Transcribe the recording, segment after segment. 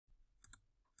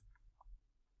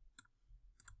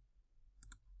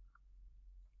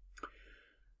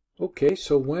Okay,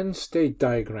 so when state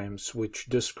diagrams which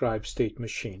describe state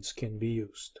machines can be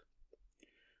used?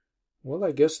 Well,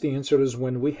 I guess the answer is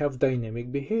when we have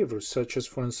dynamic behaviors, such as,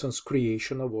 for instance,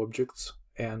 creation of objects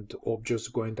and objects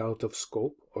going out of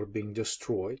scope or being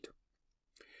destroyed.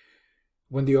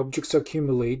 When the objects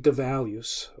accumulate the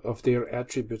values of their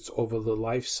attributes over the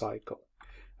life cycle.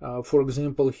 For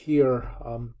example, here,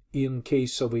 in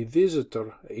case of a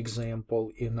visitor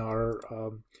example in our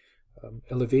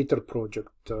elevator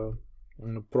project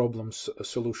problems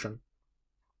solution,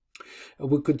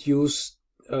 we could use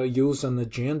an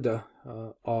agenda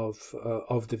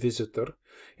of the visitor,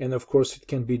 and of course it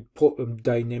can be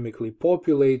dynamically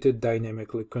populated,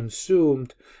 dynamically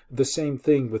consumed. The same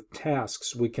thing with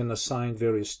tasks. We can assign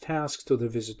various tasks to the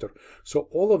visitor. So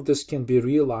all of this can be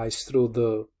realized through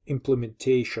the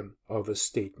implementation of a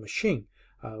state machine,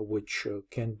 which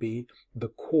can be the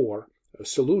core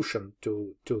solution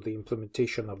to the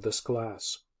implementation of this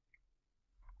class.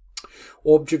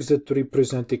 Objects that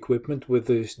represent equipment with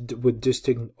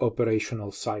distinct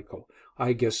operational cycle.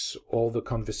 I guess all the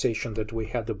conversation that we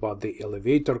had about the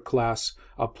elevator class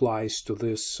applies to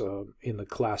this in a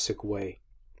classic way.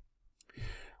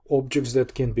 Objects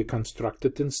that can be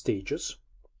constructed in stages.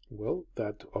 Well,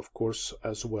 that of course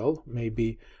as well may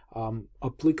be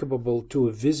applicable to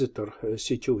a visitor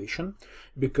situation,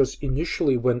 because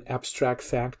initially when Abstract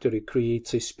Factory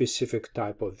creates a specific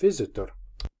type of visitor,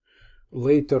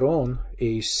 later on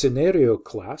a scenario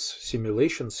class,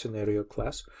 simulation scenario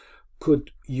class,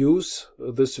 could use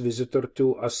this visitor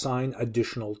to assign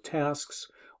additional tasks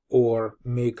or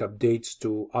make updates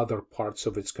to other parts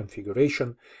of its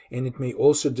configuration, and it may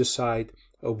also decide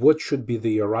what should be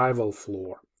the arrival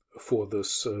floor for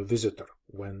this visitor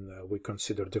when we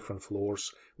consider different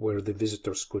floors where the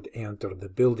visitors could enter the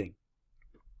building.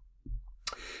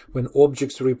 When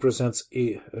objects represents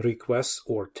a requests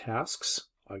or tasks,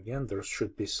 again, there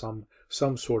should be some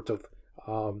sort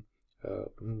of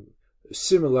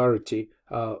similarity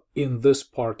in this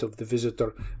part of the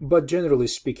visitor, but generally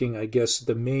speaking, I guess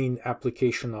the main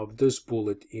application of this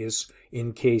bullet is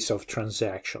in case of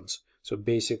transactions. So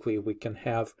basically we can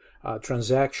have a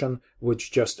transaction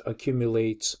which just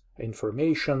accumulates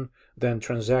information, then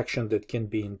transaction that can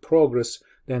be in progress,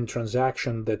 then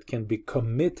transaction that can be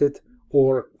committed,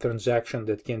 or transaction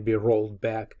that can be rolled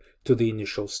back to the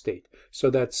initial state. So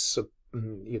that's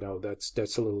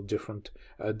that's a little different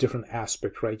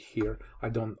aspect right here. I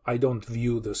don't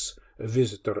view this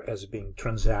visitor as being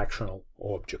transactional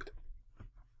object.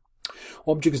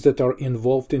 Objects that are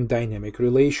involved in dynamic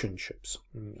relationships.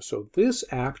 So this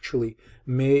actually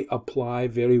may apply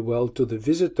very well to the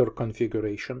visitor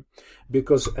configuration,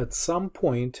 because at some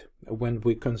point when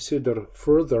we consider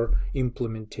further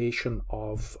implementation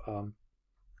of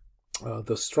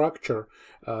the structure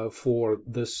for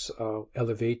this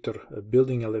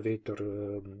building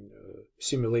elevator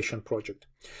simulation project,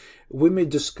 we may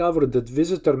discover that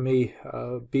visitor may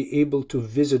be able to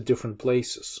visit different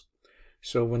places.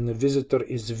 So when the visitor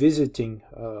is visiting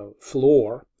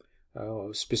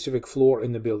specific floor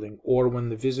in the building, or when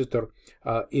the visitor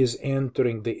is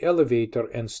entering the elevator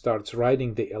and starts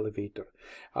riding the elevator,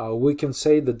 we can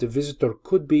say that the visitor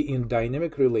could be in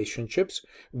dynamic relationships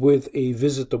with a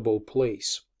visitable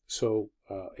place. So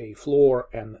a floor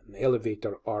and an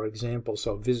elevator are examples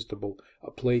of visitable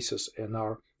places in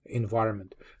our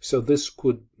environment. So this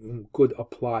could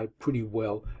apply pretty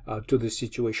well to the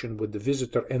situation with the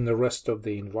visitor and the rest of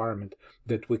the environment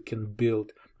that we can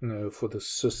build for the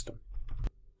system.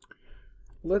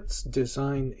 Let's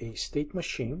design a state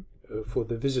machine for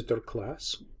the visitor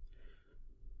class,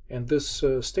 and this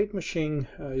state machine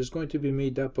is going to be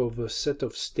made up of a set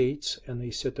of states and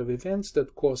a set of events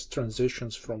that cause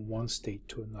transitions from one state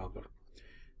to another.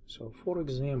 So for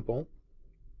example,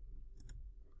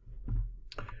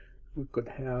 we could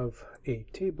have a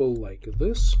table like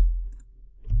this,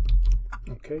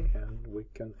 okay, and we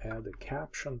can add a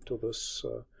caption to this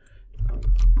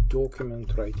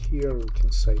document right here. We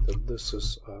can say that this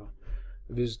is a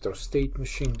visitor state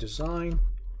machine design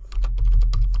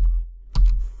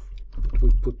that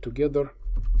we put together.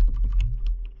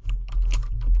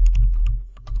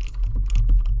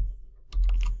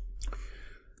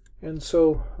 And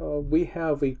so we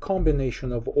have a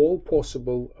combination of all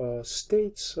possible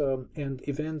states and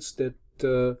events that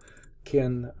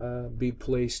can be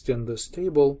placed in this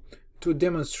table to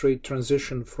demonstrate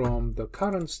transition from the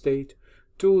current state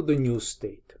to the new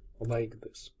state, like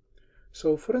this.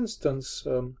 So for instance,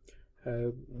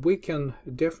 we can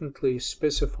definitely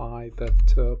specify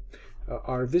that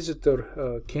our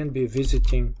visitor can be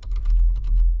visiting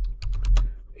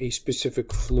a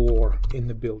specific floor in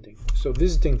the building. So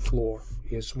visiting floor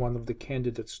is one of the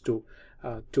candidates to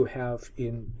have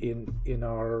in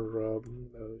our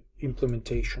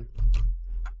implementation.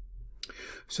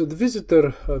 So the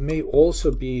visitor may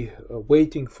also be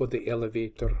waiting for the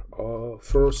elevator,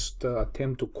 first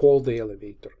attempt to call the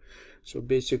elevator. So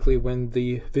basically, when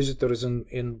the visitor is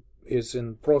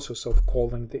in process of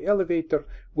calling the elevator,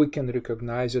 we can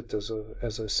recognize it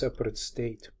as a separate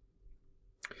state.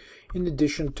 In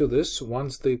addition to this,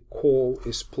 once the call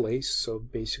is placed, so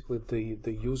basically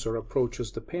the user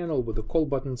approaches the panel with the call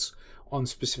buttons on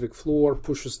specific floor,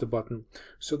 pushes the button.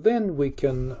 So then we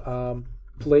can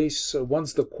place,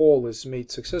 once the call is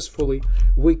made successfully,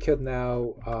 we can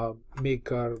now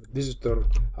make our visitor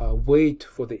wait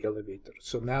for the elevator.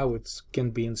 So now it can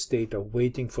be in state of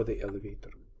waiting for the elevator.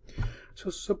 So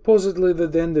supposedly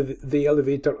then the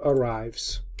elevator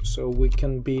arrives. So we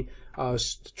can be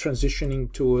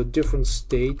transitioning to a different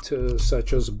state,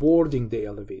 such as boarding the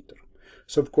elevator.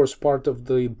 So of course, part of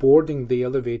the boarding the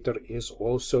elevator is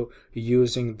also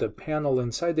using the panel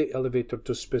inside the elevator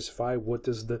to specify what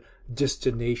is the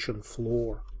destination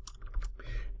floor.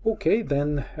 Okay,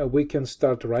 then we can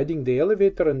start riding the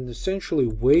elevator and essentially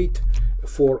wait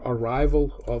for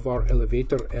arrival of our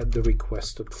elevator at the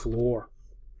requested floor.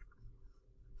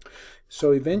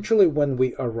 So eventually, when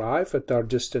we arrive at our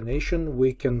destination,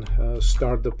 we can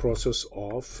start the process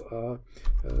of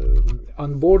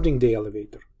onboarding the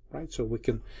elevator. Right, so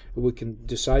we can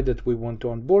decide that we want to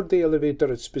onboard the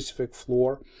elevator at specific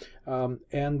floor,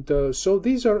 so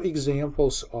these are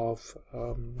examples of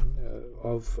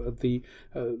the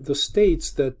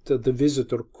states that the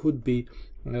visitor could be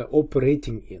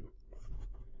operating in.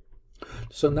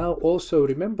 So now also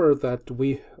remember that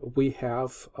we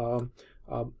have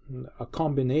a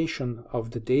combination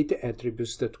of the data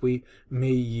attributes that we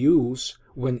may use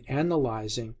when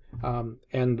analyzing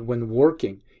and when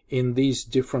working in these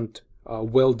different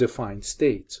well-defined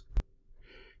states.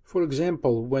 For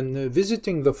example, when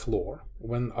visiting the floor,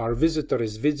 when our visitor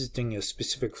is visiting a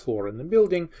specific floor in the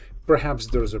building, perhaps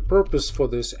there's a purpose for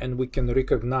this, and we can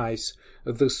recognize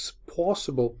this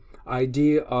possible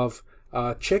idea of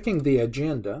checking the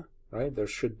agenda. Right, there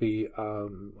should be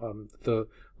the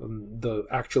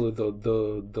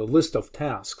list of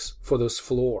tasks for this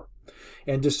floor,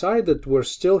 and decide that we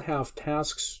still have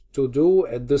tasks to do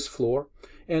at this floor,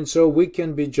 and so we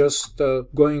can be just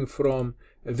going from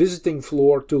visiting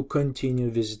floor to continue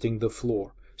visiting the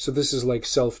floor. So this is like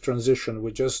self-transition.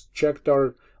 We just checked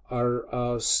our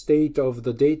state of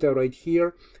the data right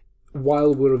here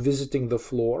while we're visiting the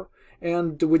floor,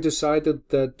 and we decided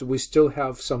that we still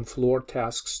have some floor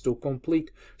tasks to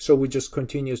complete, so we just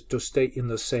continue to stay in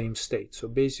the same state. So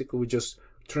basically we just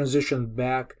transition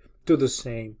back to the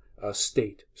same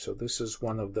state. So this is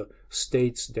one of the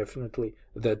states definitely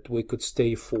that we could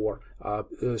stay for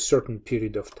a certain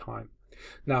period of time.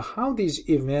 Now, how these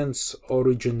events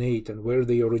originate and where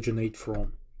they originate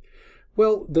from?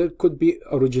 Well, they could be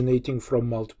originating from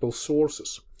multiple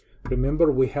sources.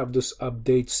 Remember, we have this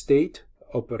update state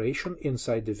operation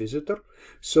inside the visitor.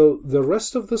 So the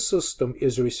rest of the system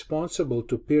is responsible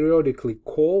to periodically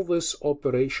call this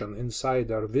operation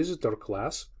inside our visitor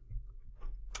class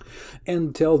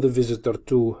and tell the visitor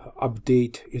to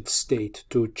update its state,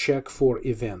 to check for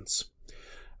events.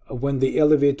 When the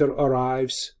elevator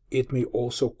arrives, it may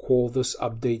also call this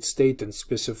update state and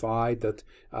specify that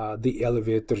the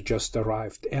elevator just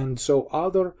arrived. And so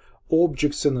other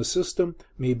objects in the system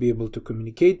may be able to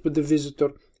communicate with the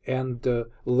visitor and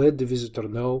let the visitor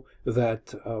know that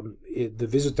the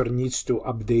visitor needs to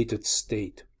update its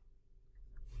state.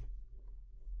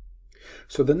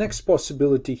 So the next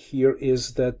possibility here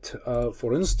is that,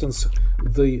 for instance,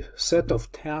 the set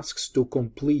of tasks to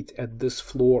complete at this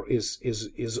floor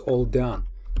is all done.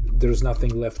 There's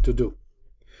nothing left to do.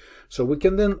 So we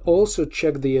can then also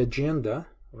check the agenda,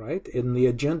 right? And the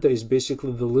agenda is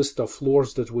basically the list of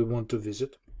floors that we want to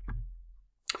visit,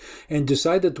 and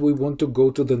decide that we want to go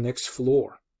to the next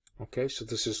floor. Okay, so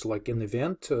this is like an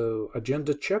event,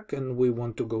 agenda check, and we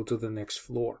want to go to the next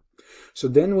floor. So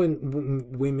then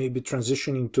we may be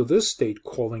transitioning to this state,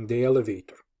 calling the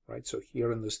elevator, right? So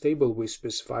here in this table, we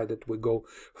specify that we go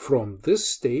from this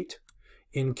state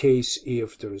in case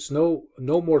if there is no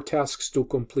more tasks to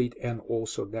complete, and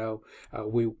also now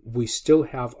we still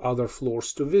have other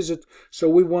floors to visit. So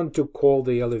we want to call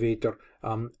the elevator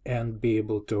and be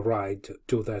able to ride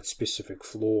to that specific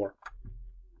floor.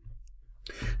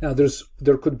 Now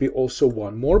there could be also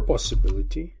one more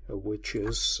possibility, which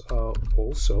is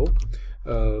also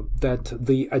that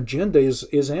the agenda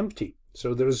is empty.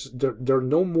 So there are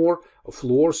no more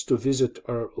floors to visit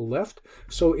or left.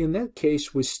 So in that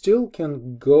case, we still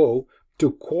can go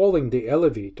to calling the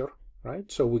elevator,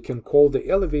 right? So we can call the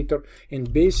elevator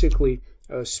and basically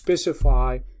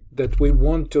specify that we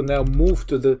want to now move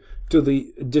to the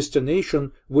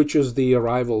destination, which is the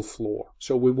arrival floor.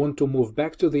 So we want to move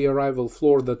back to the arrival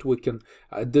floor, that we can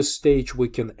at this stage we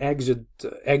can exit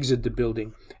the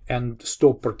building and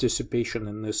stop participation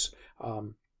in this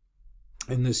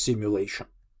simulation.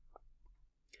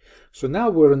 So now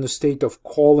we're in the state of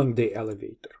calling the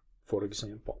elevator, for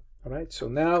example. All right. So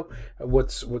now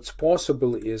what's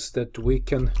possible is that we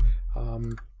can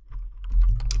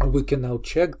now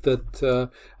check that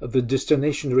the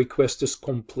destination request is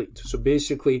complete. So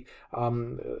basically,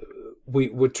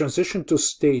 we transition to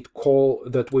state call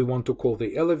that we want to call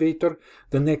the elevator.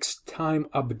 The next time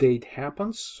update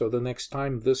happens, so the next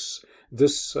time this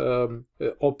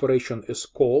operation is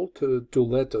called to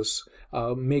let us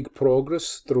make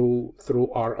progress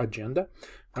through our agenda,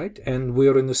 right? And we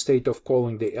are in the state of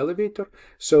calling the elevator.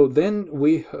 So then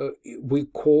we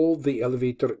call the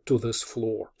elevator to this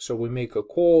floor. So we make a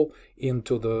call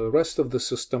into the rest of the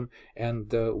system,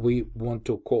 and we want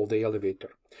to call the elevator.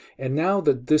 And now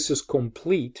that this is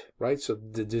complete, right? So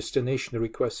the destination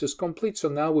request is complete. So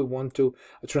now we want to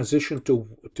transition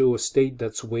to a state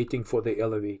that's waiting for the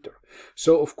elevator.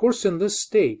 So of course, in this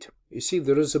state, you see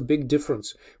there is a big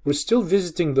difference. We're still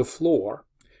visiting the floor,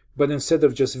 but instead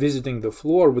of just visiting the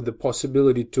floor with the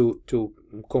possibility to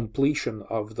completion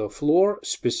of the floor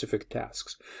specific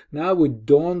tasks, now we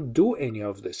don't do any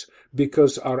of this,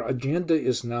 because our agenda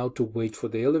is now to wait for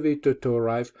the elevator to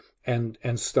arrive and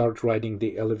start riding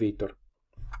the elevator.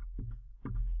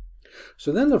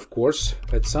 So then, of course,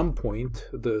 at some point,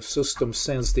 the system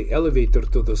sends the elevator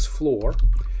to this floor.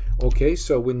 Okay,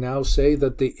 so we now say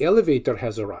that the elevator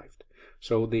has arrived.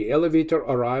 So the elevator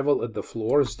arrival at the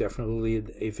floor is definitely an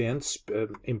event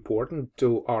important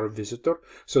to our visitor.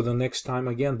 So the next time,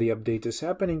 again, the update is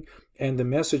happening and the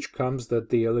message comes that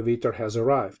the elevator has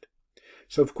arrived.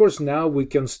 So of course, now we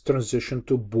can transition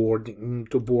to board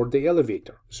the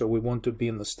elevator. So we want to be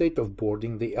in the state of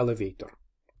boarding the elevator.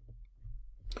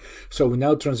 So we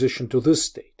now transition to this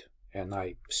state. And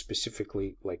I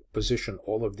specifically position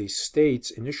all of these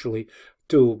states initially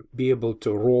to be able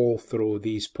to roll through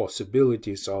these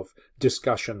possibilities of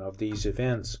discussion of these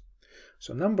events.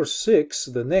 So number 6,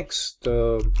 the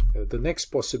next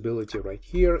possibility right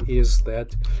here is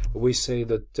that we say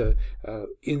that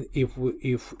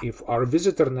if our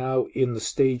visitor now in the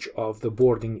stage of the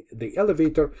boarding the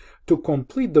elevator, to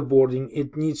complete the boarding,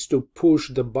 it needs to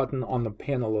push the button on the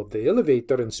panel of the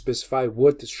elevator and specify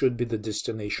what should be the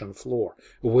destination floor,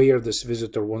 where this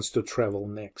visitor wants to travel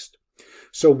next.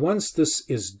 So once this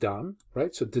is done,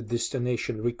 right, so the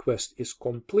destination request is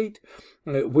complete,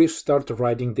 we start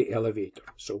riding the elevator.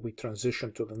 So we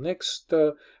transition to the next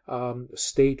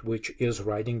state, which is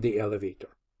riding the elevator.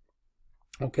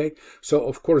 Okay, so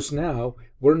of course now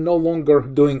we're no longer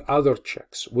doing other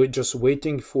checks. We're just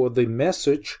waiting for the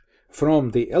message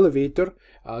from the elevator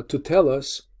to tell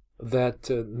us that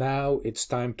now it's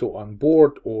time to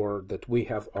onboard, or that we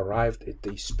have arrived at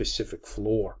the specific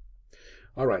floor.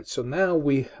 All right, so now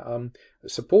we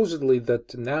supposedly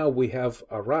that now we have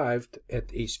arrived at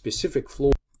a specific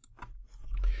floor.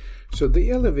 So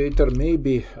the elevator may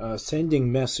be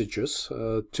sending messages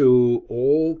to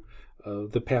all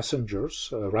the passengers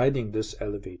riding this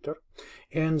elevator,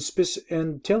 and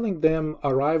telling them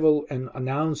arrival and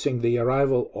announcing the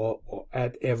arrival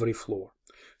at every floor.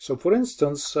 So for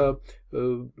instance,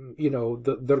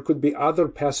 there could be other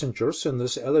passengers in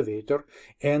this elevator,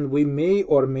 and we may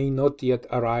or may not yet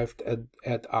arrived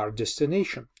at our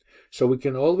destination. So we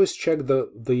can always check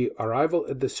the arrival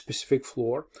at the specific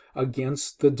floor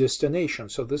against the destination.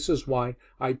 So this is why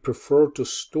I prefer to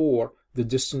store the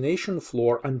destination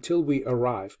floor until we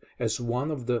arrive as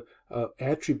one of the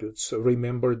attributes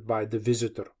remembered by the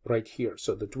visitor right here,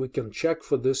 so that we can check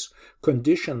for this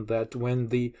condition that when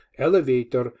the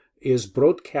elevator is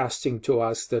broadcasting to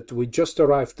us that we just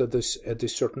arrived at this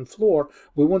certain floor,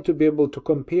 we want to be able to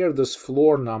compare this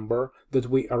floor number that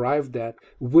we arrived at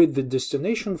with the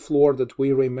destination floor that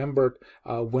we remembered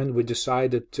when we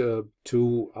decided to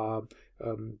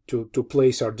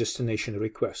place our destination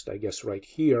request. I guess right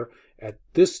here at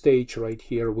this stage right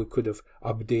here we could have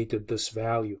updated this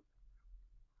value.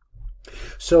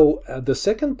 So the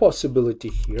second possibility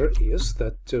here is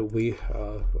that we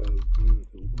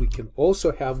can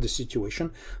also have the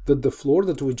situation that the floor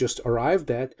that we just arrived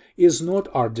at is not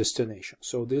our destination.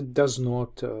 So it does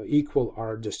not equal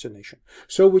our destination.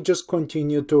 So we just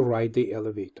continue to ride the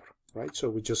elevator. right? So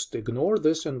we just ignore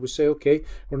this and we say, okay,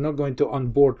 we're not going to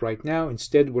onboard right now.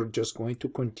 Instead, we're just going to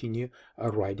continue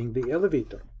riding the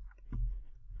elevator.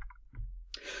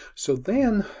 So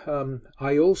then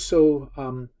I also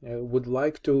would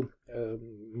like to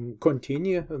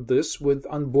continue this with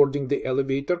onboarding the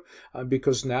elevator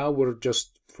because now we're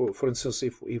just, for instance,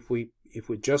 if we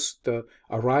just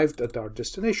arrived at our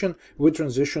destination, we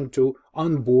transition to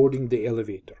onboarding the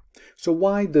elevator. So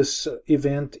why this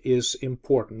event is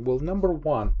important? Well, number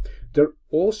one, there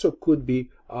also could be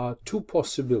two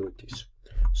possibilities.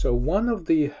 So one of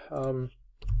the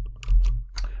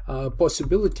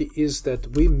possibility is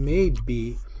that we may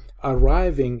be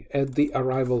arriving at the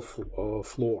arrival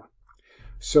floor.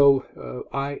 So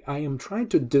I am trying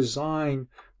to design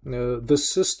the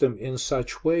system in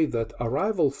such way that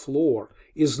arrival floor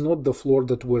is not the floor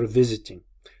that we're visiting.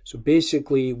 So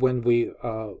basically, when we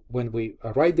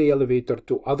ride the elevator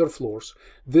to other floors,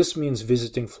 this means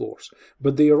visiting floors.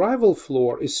 But the arrival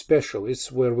floor is special.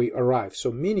 It's where we arrive.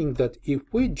 So meaning that if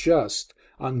we just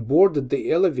onboarded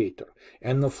the elevator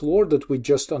and the floor that we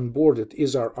just onboarded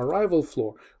is our arrival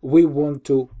floor, we want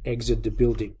to exit the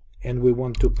building. And we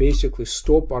want to basically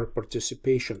stop our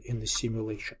participation in the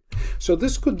simulation. So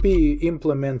this could be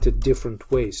implemented different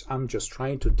ways. I'm just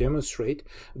trying to demonstrate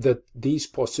that these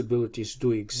possibilities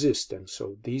do exist. And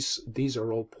so these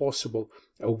are all possible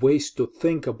ways to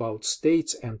think about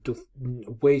states and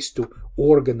ways to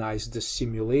organize the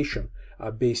simulation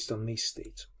based on these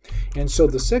states. And so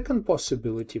the second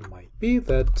possibility might be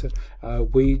that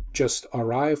we just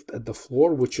arrived at the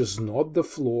floor, which is not the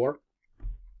floor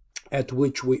at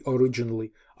which we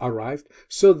originally arrived.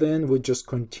 So then we just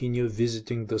continue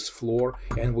visiting this floor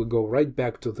and we go right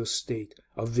back to the state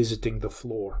of visiting the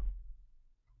floor.